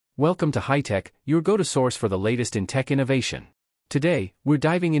Welcome to High Tech, your go-to source for the latest in tech innovation. Today, we're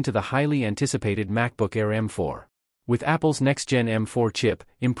diving into the highly anticipated MacBook Air M4. With Apple's next-gen M4 chip,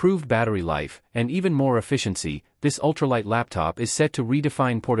 improved battery life, and even more efficiency, this ultralight laptop is set to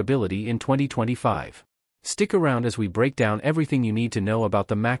redefine portability in 2025. Stick around as we break down everything you need to know about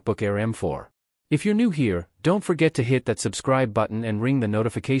the MacBook Air M4. If you're new here, don't forget to hit that subscribe button and ring the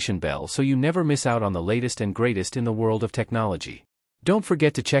notification bell so you never miss out on the latest and greatest in the world of technology. Don't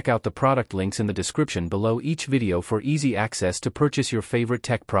forget to check out the product links in the description below each video for easy access to purchase your favorite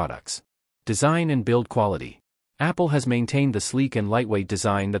tech products. Design and build quality. Apple has maintained the sleek and lightweight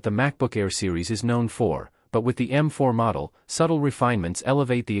design that the MacBook Air series is known for, but with the M4 model, subtle refinements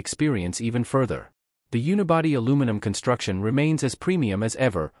elevate the experience even further. The unibody aluminum construction remains as premium as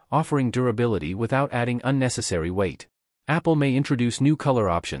ever, offering durability without adding unnecessary weight. Apple may introduce new color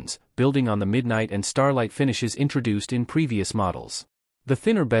options, building on the midnight and starlight finishes introduced in previous models. The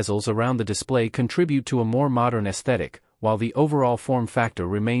thinner bezels around the display contribute to a more modern aesthetic, while the overall form factor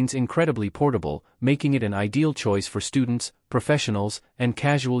remains incredibly portable, making it an ideal choice for students, professionals, and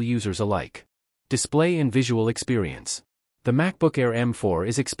casual users alike. Display and visual experience. The MacBook Air M4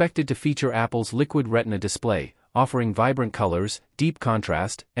 is expected to feature Apple's Liquid Retina display, offering vibrant colors, deep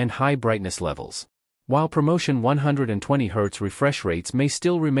contrast, and high brightness levels. While promotion 120Hz refresh rates may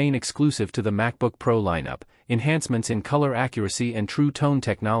still remain exclusive to the MacBook Pro lineup, enhancements in color accuracy and True Tone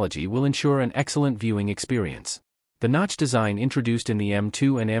technology will ensure an excellent viewing experience. The notch design introduced in the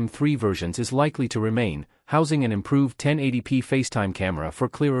M2 and M3 versions is likely to remain, housing an improved 1080p FaceTime camera for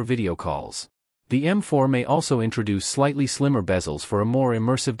clearer video calls. The M4 may also introduce slightly slimmer bezels for a more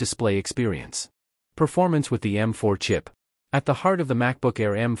immersive display experience. Performance with the M4 chip. At the heart of the MacBook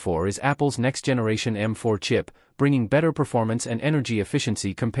Air M4 is Apple's next-generation M4 chip, bringing better performance and energy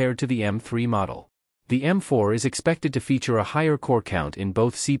efficiency compared to the M3 model. The M4 is expected to feature a higher core count in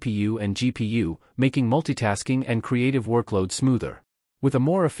both CPU and GPU, making multitasking and creative workloads smoother. With a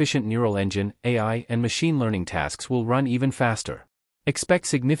more efficient neural engine, AI and machine learning tasks will run even faster. Expect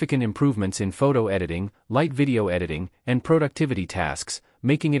significant improvements in photo editing, light video editing, and productivity tasks,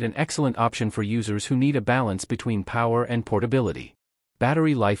 making it an excellent option for users who need a balance between power and portability.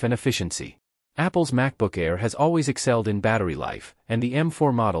 Battery life and efficiency. Apple's MacBook Air has always excelled in battery life, and the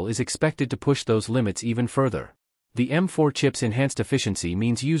M4 model is expected to push those limits even further. The M4 chip's enhanced efficiency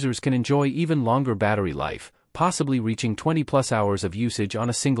means users can enjoy even longer battery life, possibly reaching 20+ hours of usage on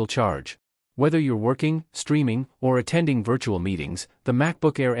a single charge. Whether you're working, streaming, or attending virtual meetings, the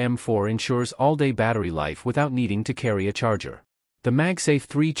MacBook Air M4 ensures all-day battery life without needing to carry a charger. The MagSafe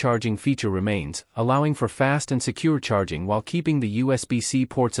 3 charging feature remains, allowing for fast and secure charging while keeping the USB-C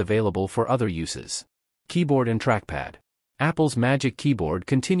ports available for other uses. Keyboard and trackpad. Apple's Magic Keyboard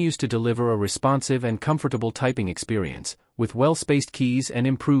continues to deliver a responsive and comfortable typing experience, with well-spaced keys and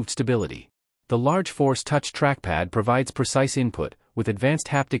improved stability. The large Force Touch trackpad provides precise input, with advanced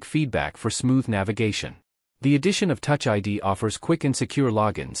haptic feedback for smooth navigation. The addition of Touch ID offers quick and secure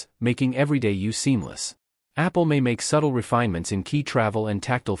logins, making everyday use seamless. Apple may make subtle refinements in key travel and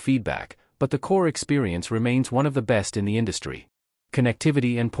tactile feedback, but the core experience remains one of the best in the industry.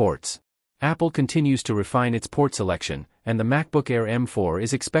 Connectivity and ports. Apple continues to refine its port selection, and the MacBook Air M4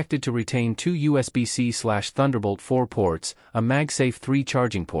 is expected to retain two USB-C/Thunderbolt 4 ports, a MagSafe 3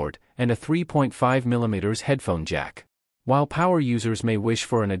 charging port, and a 3.5mm headphone jack. While power users may wish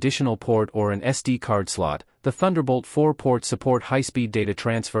for an additional port or an SD card slot, the Thunderbolt 4 ports support high-speed data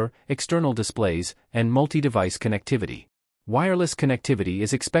transfer, external displays, and multi-device connectivity. Wireless connectivity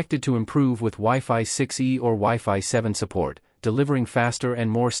is expected to improve with Wi-Fi 6E or Wi-Fi 7 support, delivering faster and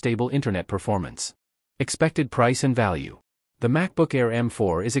more stable internet performance. Expected price and value. The MacBook Air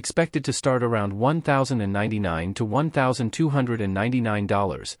M4 is expected to start around $1,099 to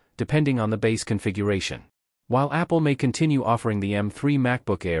 $1,299, depending on the base configuration. While Apple may continue offering the M3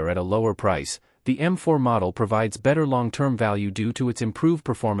 MacBook Air at a lower price, the M4 model provides better long-term value due to its improved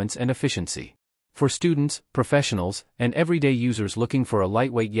performance and efficiency. For students, professionals, and everyday users looking for a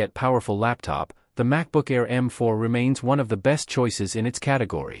lightweight yet powerful laptop, the MacBook Air M4 remains one of the best choices in its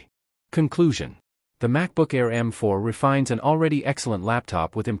category. Conclusion. The MacBook Air M4 refines an already excellent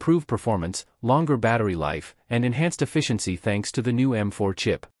laptop with improved performance, longer battery life, and enhanced efficiency thanks to the new M4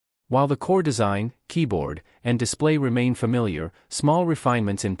 chip. While the core design, keyboard, and display remain familiar, small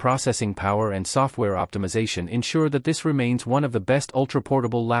refinements in processing power and software optimization ensure that this remains one of the best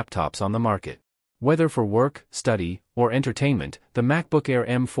ultra-portable laptops on the market. Whether for work, study, or entertainment, the MacBook Air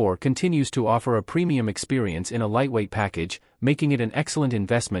M4 continues to offer a premium experience in a lightweight package, making it an excellent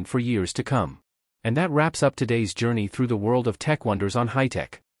investment for years to come. And that wraps up today's journey through the world of tech wonders on High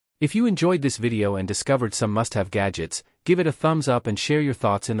Tech. If you enjoyed this video and discovered some must-have gadgets, give it a thumbs up and share your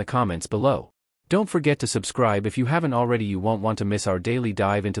thoughts in the comments below. Don't forget to subscribe if you haven't already. You won't want to miss our daily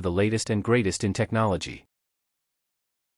dive into the latest and greatest in technology.